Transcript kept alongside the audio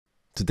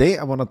Today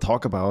I want to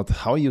talk about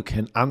how you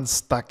can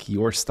unstuck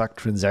your stuck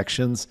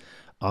transactions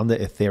on the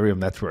Ethereum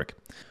network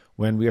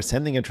when we are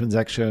sending a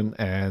transaction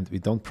and we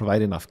don't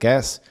provide enough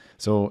gas.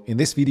 So in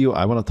this video,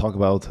 I want to talk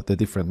about the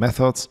different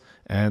methods,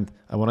 and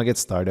I want to get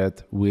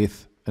started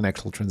with an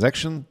actual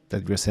transaction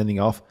that we're sending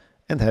off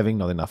and having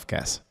not enough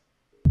gas.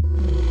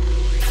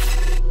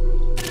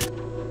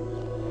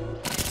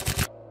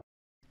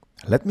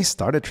 Let me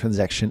start a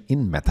transaction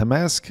in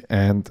MetaMask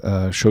and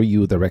show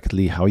you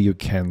directly how you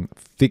can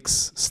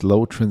fix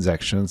slow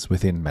transactions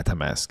within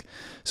MetaMask.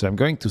 So I'm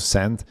going to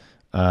send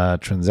a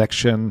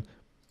transaction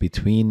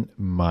between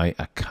my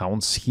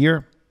accounts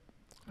here.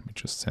 Let me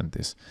just send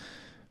this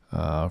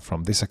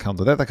from this account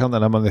to that account,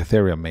 and I'm on the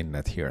Ethereum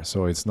mainnet here.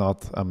 So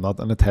I'm not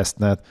on a test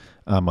net,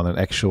 I'm on an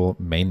actual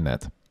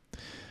mainnet.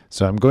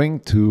 So I'm going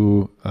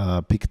to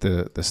pick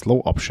the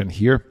slow option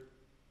here,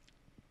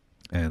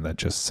 and I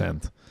just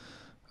send.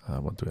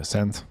 What do I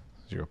send?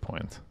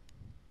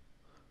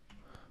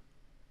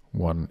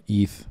 0.1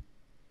 ETH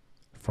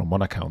from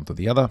one account to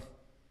the other.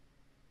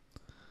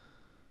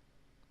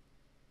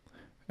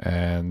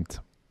 And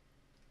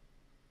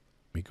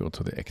we go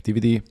to the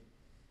activity.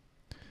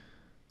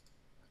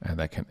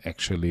 And I can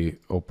actually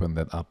open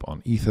that up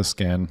on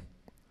Etherscan.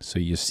 So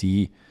you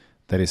see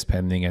that is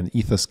pending, and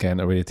Etherscan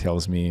already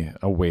tells me,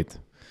 oh wait,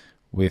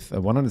 with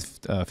a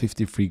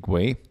 150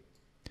 GUI,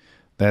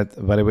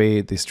 that, by the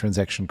way, this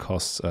transaction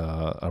costs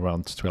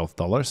around $12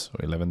 or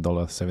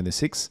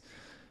 $11.76.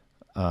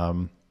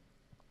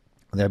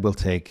 That will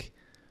take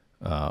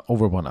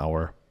over 1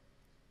 hour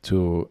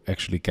to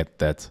actually get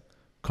that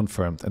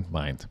confirmed and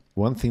mined.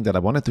 One thing that I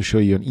wanted to show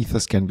you on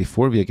Etherscan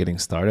before we are getting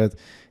started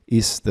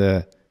is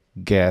the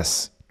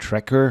gas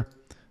tracker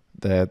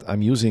that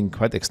I'm using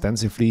quite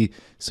extensively,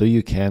 so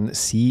you can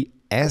see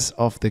as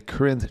of the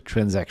current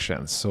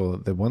transactions. So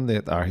the one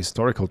that are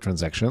historical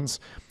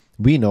transactions,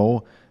 we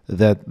know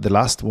that the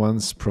last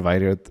ones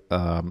provided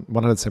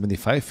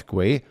 175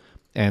 GUI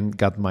and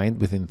got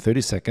mined within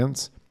 30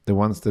 seconds. The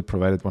ones that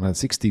provided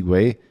 160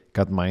 GUI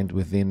got mined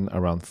within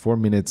around 4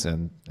 minutes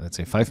and let's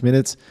say 5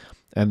 minutes.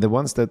 And the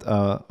ones that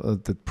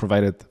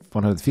provided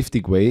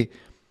 150 GUI,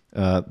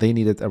 they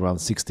needed around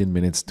 16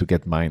 minutes to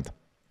get mined.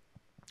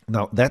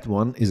 Now that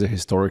one is a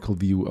historical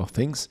view of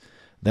things.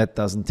 That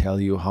doesn't tell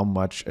you how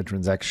much a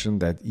transaction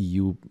that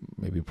you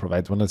maybe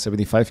provide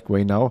 175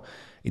 GUI now.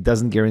 It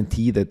doesn't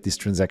guarantee that this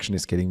transaction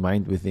is getting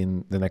mined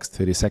within the next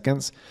 30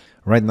 seconds.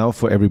 Right now,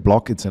 for every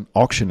block, it's an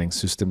auctioning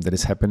system that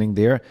is happening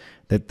there.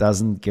 That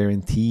doesn't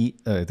guarantee,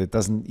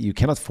 you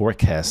cannot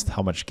forecast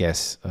how much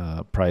gas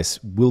price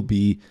will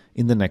be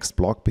in the next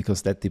block,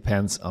 because that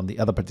depends on the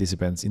other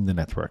participants in the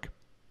network.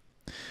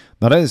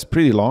 Now that is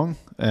pretty long,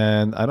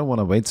 and I don't want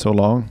to wait so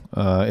long.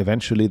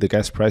 Eventually the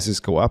gas prices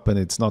go up, and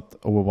it's not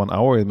over 1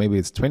 hour, maybe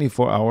it's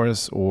 24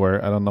 hours,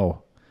 or I don't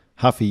know,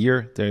 half a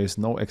year. There is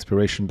no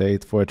expiration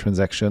date for a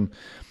transaction.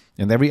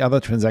 And every other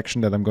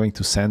transaction that I'm going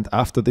to send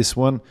after this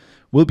one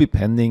will be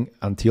pending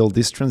until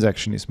this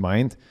transaction is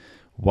mined.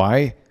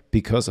 Why?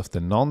 Because of the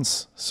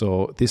nonce.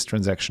 So this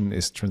transaction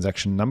is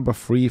transaction number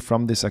 3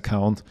 from this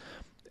account,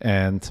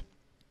 and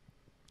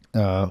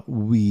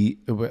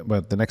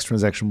the next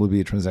transaction will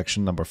be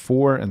transaction number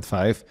 4 and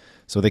 5.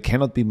 So they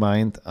cannot be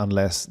mined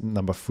unless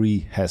number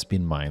 3 has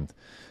been mined.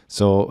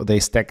 So they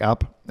stack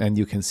up, and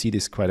you can see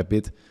this quite a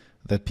bit,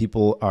 that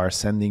people are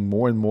sending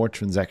more and more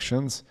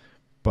transactions,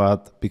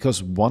 but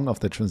because one of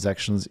the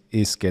transactions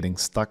is getting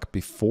stuck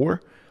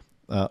before,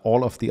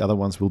 all of the other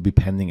ones will be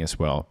pending as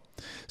well.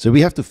 So we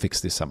have to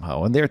fix this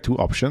somehow. And there are two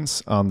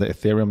options on the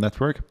Ethereum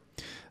network.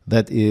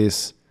 That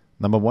is,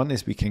 number 1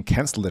 is we can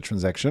cancel the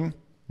transaction.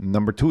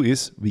 Number 2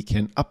 is we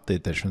can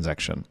update the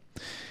transaction.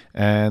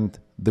 And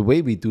the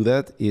way we do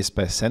that is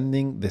by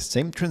sending the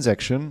same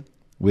transaction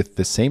with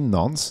the same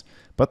nonce,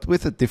 but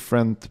with a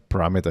different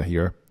parameter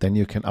here. Then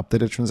you can update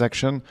the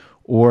transaction,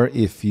 or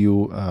if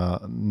you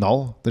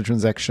null the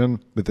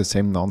transaction with the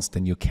same nonce,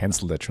 then you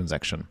cancel the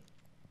transaction.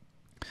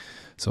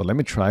 So let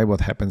me try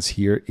what happens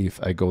here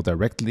if I go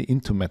directly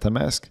into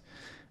MetaMask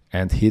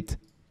and hit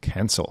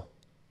cancel.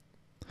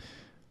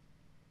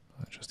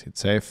 I just hit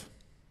save.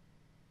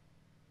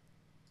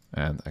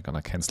 And I'm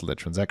gonna cancel the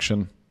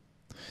transaction.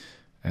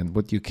 And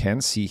what you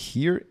can see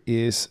here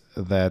is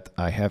that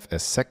I have a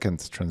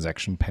second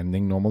transaction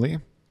pending normally.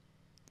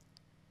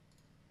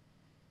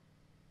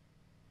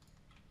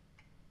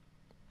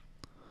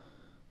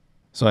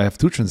 So I have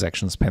 2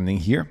 transactions pending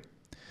here.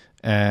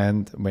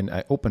 And when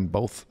I open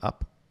both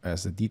up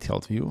as a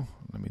detailed view,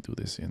 let me do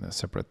this in a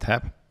separate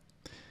tab,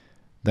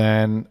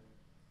 then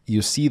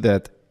you see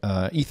that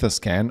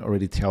Etherscan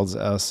already tells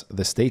us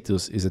the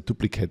status is a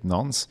duplicate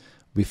nonce.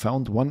 We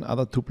found one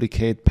other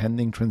duplicate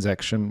pending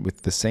transaction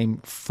with the same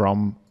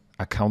from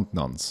account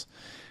nonce.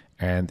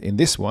 And in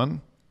this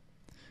one,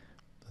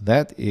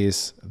 that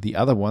is the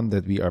other one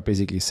that we are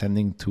basically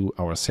sending to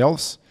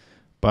ourselves,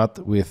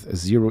 but with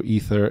 0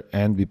 Ether,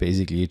 and we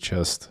basically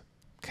just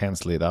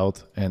cancel it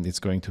out, and it's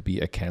going to be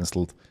a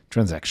canceled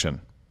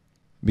transaction.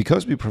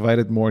 Because we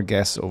provided more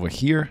gas over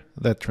here,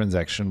 that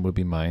transaction will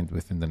be mined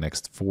within the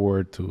next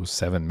 4 to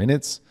 7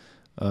 minutes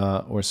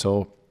or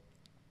so.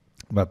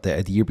 But the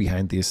idea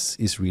behind this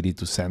is really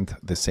to send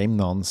the same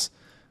nonce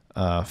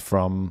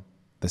from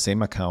the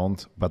same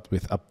account, but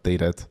with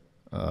updated,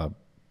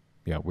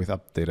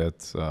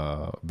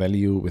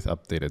 value, with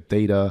updated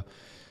data,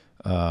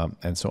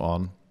 and so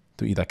on,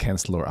 to either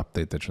cancel or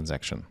update the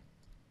transaction.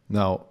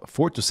 Now,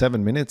 4 to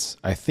 7 minutes,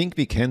 I think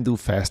we can do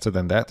faster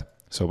than that.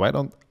 So why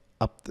don't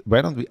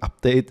we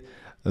update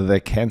the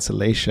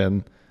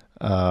cancellation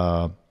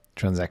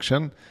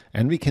transaction?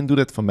 And we can do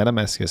that for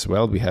MetaMask as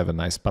well. We have a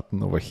nice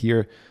button over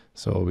here.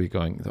 So we're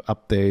going to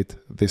update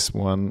this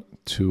one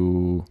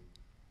to,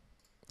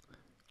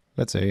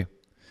 let's say,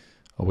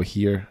 over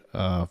here,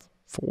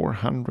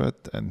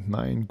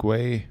 409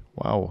 Gwei.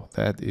 Wow,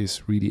 that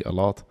is really a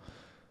lot.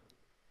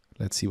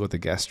 Let's see what the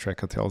gas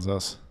tracker tells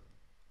us.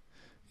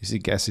 You see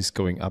gas is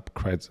going up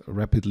quite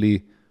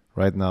rapidly.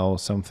 Right now,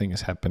 something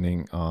is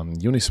happening on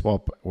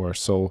Uniswap or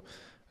so,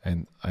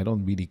 and I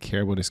don't really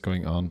care what is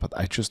going on, but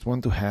I just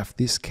want to have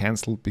this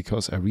canceled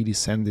because I really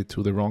send it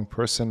to the wrong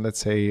person, let's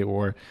say,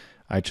 or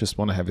I just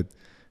want to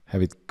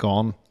have it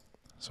gone.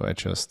 So I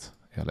just,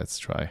 let's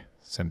try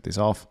send this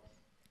off.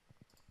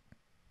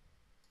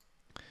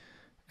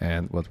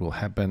 And what will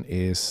happen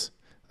is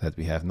that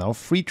we have now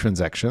 3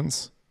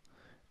 transactions,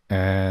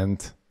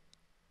 and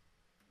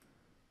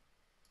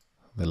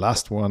the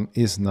last one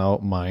is now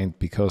mined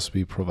because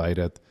we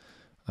provided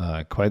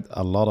quite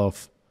a lot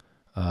of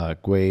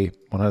Gwei,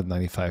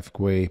 195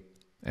 Gwei,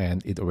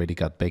 and it already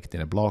got baked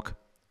in a block.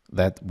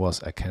 That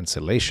was a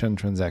cancellation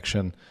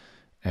transaction,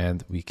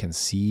 and we can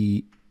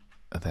see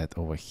that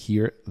over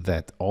here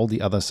that all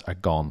the others are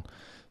gone.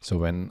 So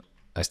when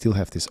I still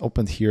have this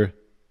opened here,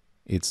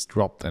 it's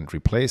dropped and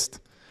replaced,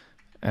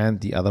 and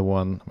the other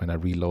one, when I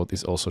reload,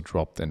 is also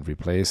dropped and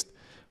replaced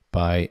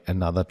by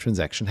another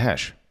transaction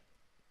hash.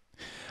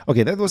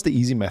 Okay, that was the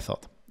easy method.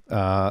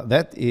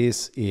 That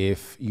is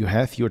if you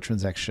have your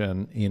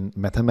transaction in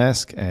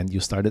MetaMask and you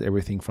started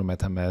everything from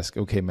MetaMask.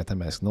 Okay,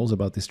 MetaMask knows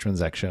about this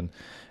transaction,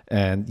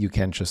 and you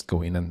can just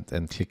go in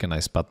and click a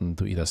nice button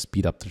to either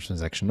speed up the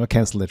transaction or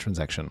cancel the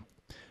transaction.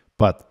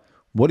 But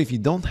what if you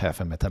don't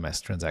have a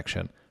MetaMask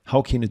transaction?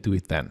 How can you do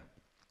it then?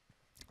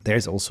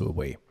 There's also a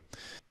way.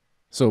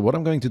 So what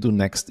I'm going to do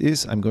next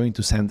is I'm going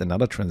to send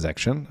another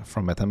transaction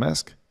from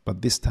MetaMask,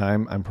 but this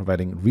time I'm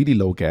providing really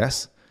low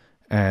gas.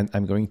 And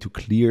I'm going to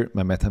clear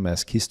my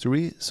MetaMask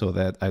history so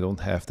that I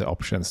don't have the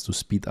options to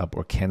speed up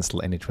or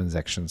cancel any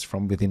transactions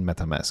from within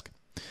MetaMask.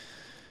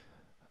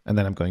 And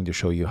then I'm going to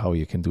show you how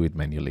you can do it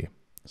manually.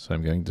 So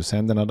I'm going to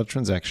send another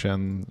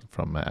transaction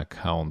from my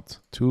account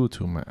 2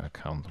 to my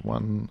account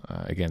 1,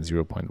 again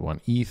 0.1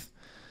 ETH.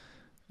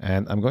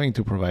 And I'm going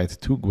to provide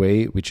 2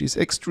 Gwei, which is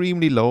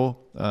extremely low,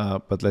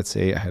 but let's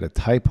say I had a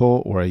typo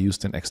or I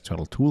used an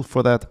external tool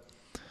for that.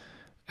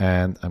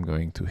 And I'm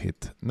going to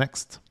hit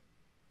next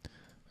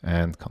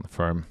and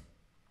confirm.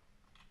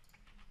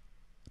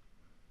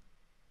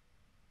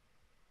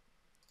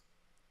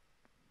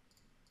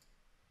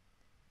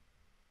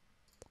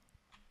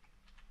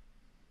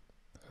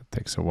 It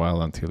takes a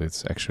while until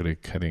it's actually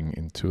getting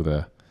into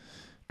the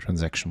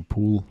transaction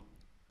pool.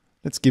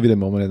 Let's give it a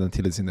moment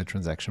until it's in the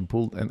transaction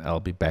pool, and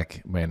I'll be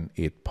back when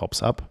it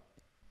pops up.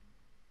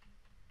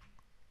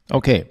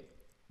 Okay,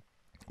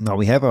 now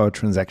we have our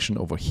transaction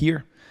over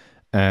here,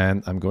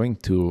 and I'm going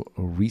to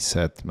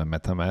reset my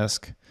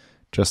MetaMask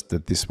just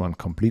that this one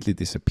completely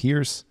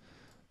disappears.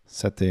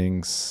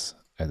 Settings,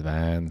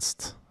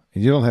 advanced.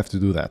 You don't have to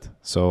do that.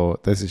 So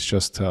this is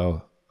just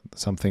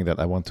something that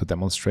I want to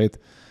demonstrate.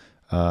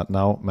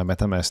 Now my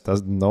MetaMask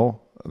doesn't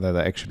know that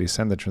I actually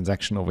send the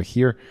transaction over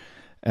here.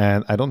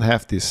 And I don't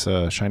have these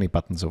shiny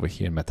buttons over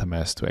here in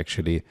MetaMask to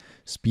actually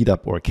speed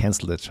up or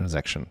cancel the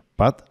transaction.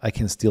 But I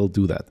can still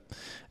do that.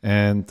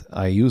 And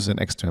I use an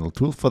external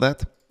tool for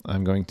that.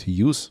 I'm going to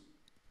use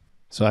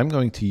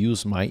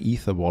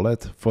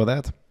MyEtherWallet for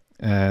that.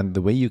 And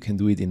the way you can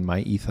do it in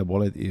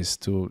MyEtherWallet is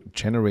to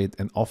generate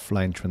an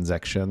offline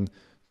transaction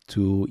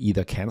to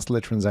either cancel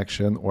a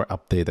transaction or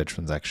update a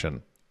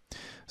transaction.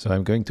 So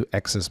I'm going to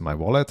access my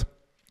wallet,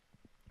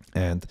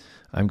 and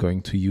I'm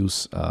going to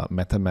use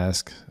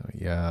MetaMask.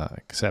 Yeah,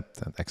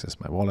 accept and access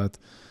my wallet.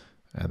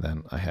 And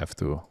then I have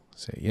to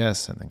say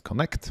yes and then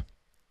connect.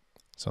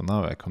 So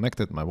now I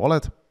connected my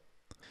wallet.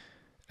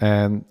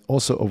 And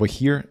also over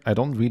here, I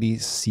don't really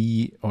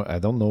see, or I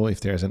don't know if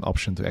there's an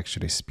option to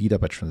actually speed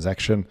up a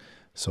transaction.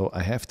 So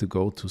I have to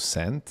go to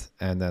send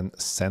and then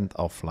send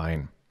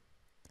offline.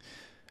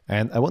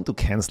 And I want to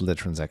cancel the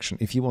transaction.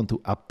 If you want to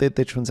update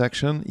the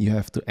transaction, you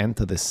have to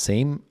enter the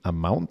same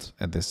amount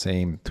and the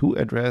same to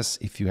address.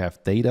 If you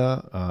have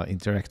data,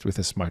 interact with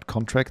a smart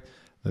contract,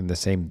 then the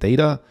same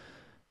data,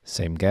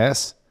 same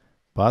gas,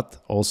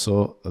 but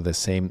also the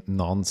same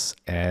nonce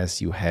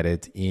as you had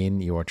it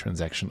in your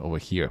transaction over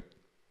here.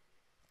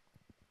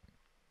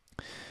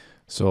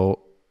 So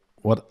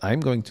what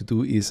I'm going to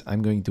do is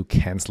I'm going to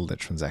cancel the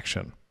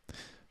transaction.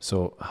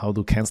 So how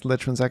to cancel the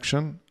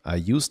transaction? I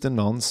use the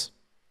nonce.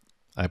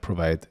 I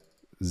provide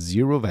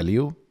 0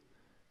 value,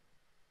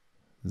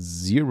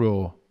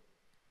 0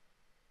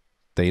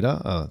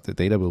 data. The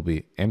data will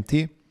be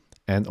empty,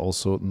 and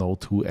also no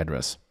to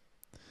address.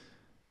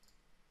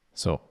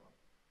 So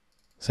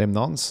same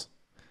nonce.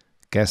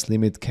 Gas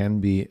limit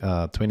can be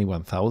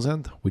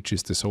 21,000, which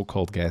is the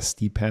so-called gas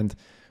stipend.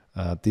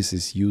 This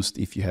is used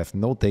if you have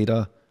no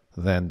data,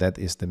 then that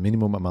is the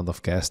minimum amount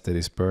of gas that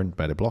is burned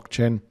by the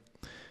blockchain.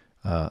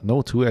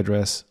 No to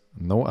address,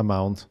 no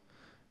amount,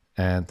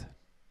 and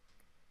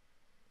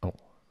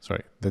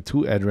the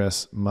to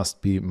address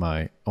must be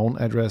my own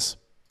address,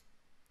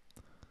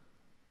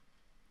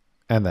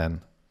 and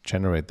then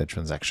generate the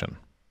transaction.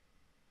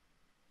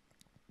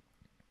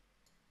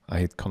 I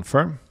hit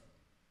confirm,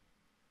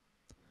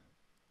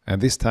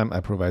 and this time I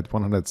provide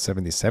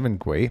 177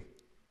 GUI.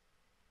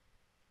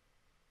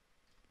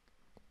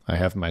 I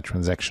have my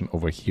transaction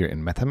over here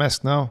in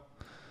MetaMask now,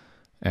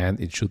 and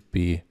it should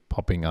be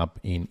popping up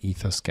in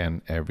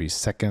Etherscan every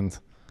second.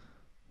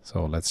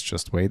 So let's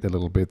just wait a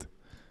little bit.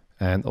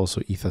 And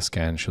also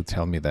Etherscan should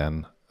tell me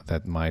then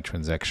that my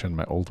transaction,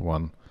 my old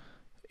one,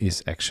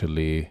 is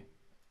actually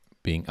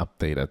being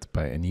updated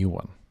by a new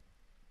one.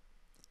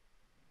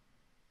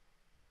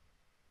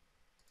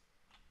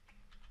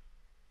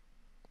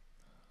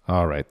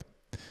 All right,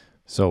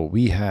 so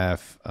we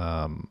have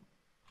our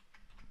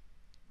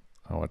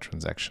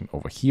transaction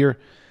over here,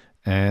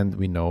 and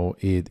we know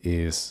it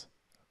is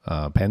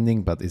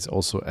pending, but it's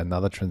also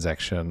another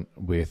transaction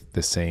with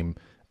the same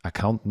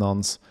account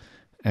nonce.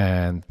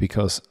 And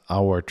because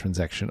our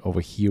transaction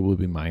over here will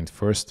be mined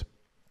first,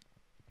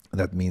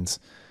 that means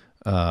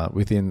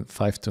within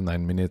 5 to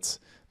 9 minutes,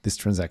 this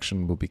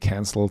transaction will be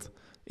canceled.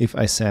 If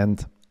I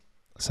send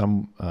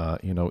some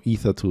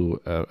ether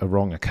to a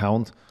wrong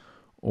account,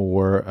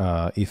 or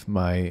if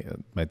my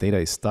data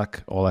is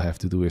stuck, all I have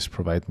to do is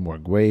provide more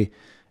GUI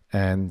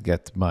and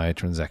get my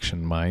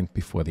transaction mined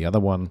before the other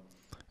one,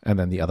 and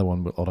then the other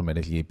one will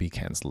automatically be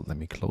canceled. Let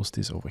me close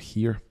this over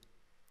here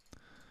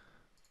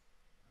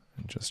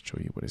and just show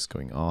you what is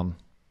going on.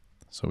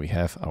 So we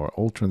have our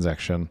old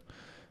transaction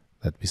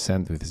that we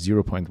sent with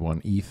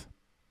 0.1 ETH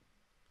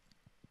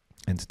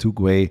and 2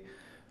 GUI.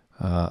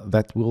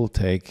 That will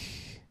take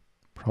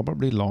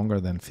probably longer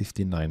than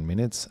 59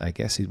 minutes. I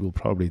guess it will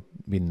probably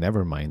be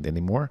never mined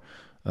anymore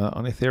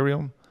on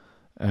Ethereum.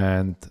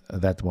 And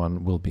that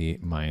one will be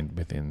mined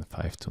within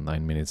 5 to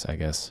 9 minutes, I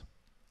guess.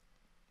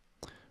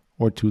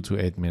 Or 2 to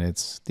 8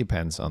 minutes,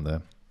 depends on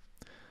the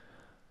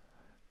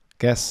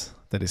gas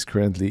that is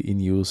currently in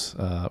use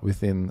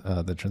within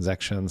the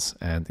transactions,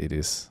 and it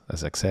is a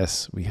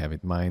success. We have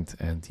it mined,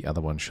 and the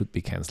other one should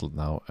be canceled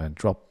now and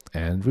dropped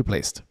and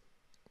replaced.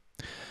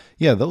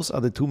 Yeah, those are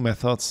the two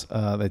methods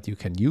that you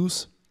can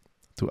use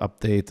to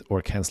update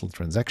or cancel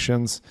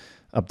transactions.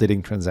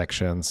 Updating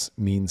transactions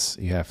means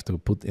you have to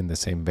put in the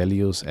same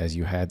values as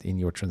you had in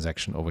your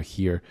transaction over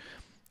here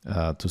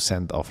to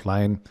send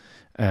offline,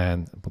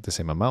 and put the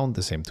same amount,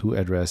 the same to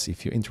address.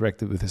 If you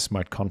interacted with a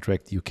smart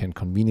contract, you can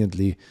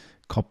conveniently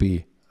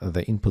copy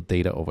the input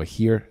data over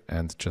here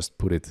and just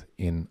put it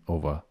in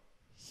over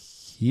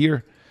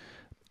here.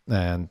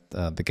 And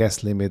the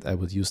gas limit, I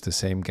would use the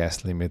same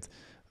gas limit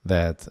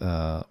that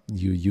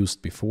you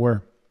used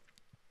before.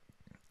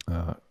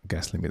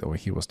 Gas limit over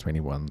here was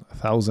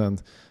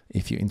 21,000.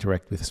 If you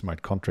interact with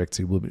smart contracts,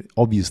 it will be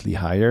obviously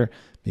higher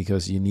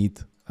because you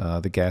need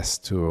the gas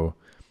to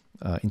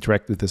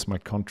interact with the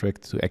smart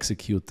contract to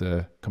execute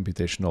the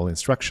computational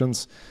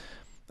instructions,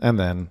 and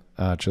then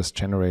just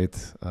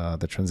generate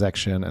the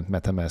transaction, and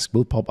MetaMask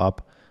will pop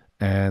up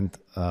and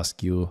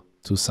ask you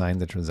to sign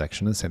the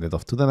transaction and send it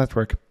off to the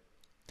network.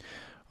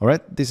 All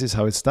right, this is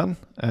how it's done,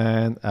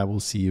 and I will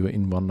see you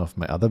in one of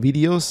my other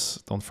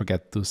videos. Don't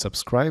forget to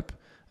subscribe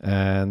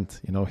and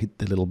hit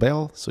the little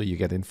bell so you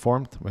get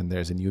informed when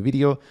there's a new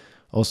video.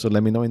 Also,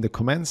 let me know in the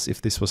comments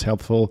if this was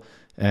helpful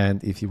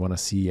and if you want to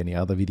see any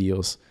other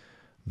videos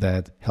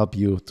that help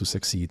you to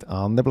succeed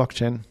on the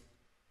blockchain.